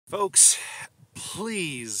Folks,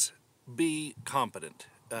 please be competent.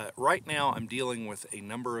 Right now, I'm dealing with a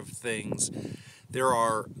number of things. There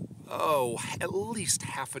are, at least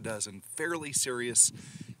half a dozen fairly serious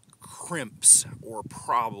crimps or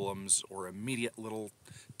problems or immediate little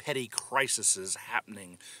petty crises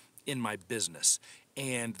happening in my business.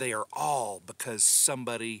 And they are all because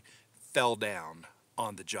somebody fell down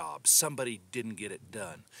on the job. Somebody didn't get it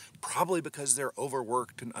done. Probably because they're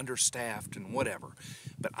overworked and understaffed and whatever.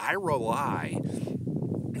 But I rely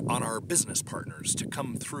on our business partners to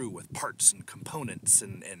come through with parts and components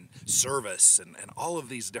and service and all of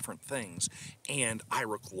these different things. And I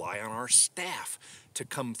rely on our staff to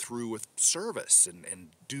come through with service and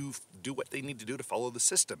do what they need to do to follow the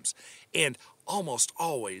systems. And almost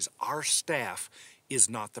always our staff is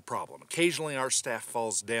not the problem. Occasionally our staff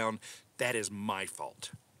falls down. That is my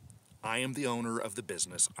fault. I am the owner of the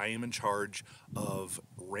business. I am in charge of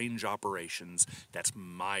range operations. That's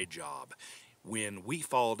my job. When we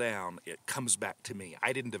fall down, it comes back to me.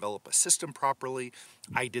 I didn't develop a system properly.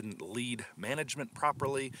 I didn't lead management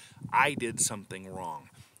properly. I did something wrong.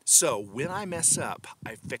 So when I mess up,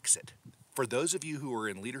 I fix it. For those of you who are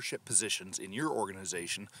in leadership positions in your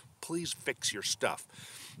organization, please fix your stuff.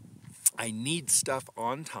 I need stuff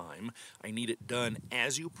on time. I need it done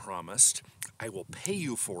as you promised. I will pay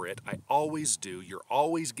you for it. I always do. You're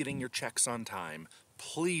always getting your checks on time.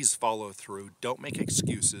 Please follow through. Don't make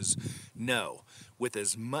excuses. No, with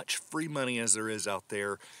as much free money as there is out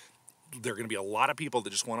there, there are going to be a lot of people that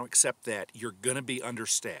just want to accept that. You're going to be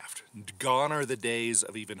understaffed. Gone are the days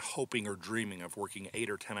of even hoping or dreaming of working 8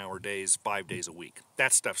 or 10-hour days, 5 days a week.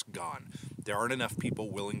 That stuff's gone. There aren't enough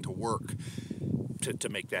people willing to work to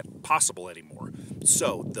make that possible anymore.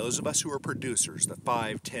 So those of us who are producers, the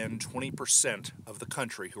 5, 10, 20% of the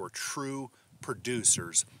country who are true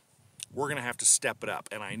producers, we're going to have to step it up.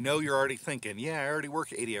 And I know you're already thinking, yeah, I already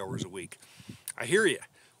work 80 hours a week. I hear you.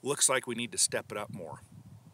 Looks like we need to step it up more.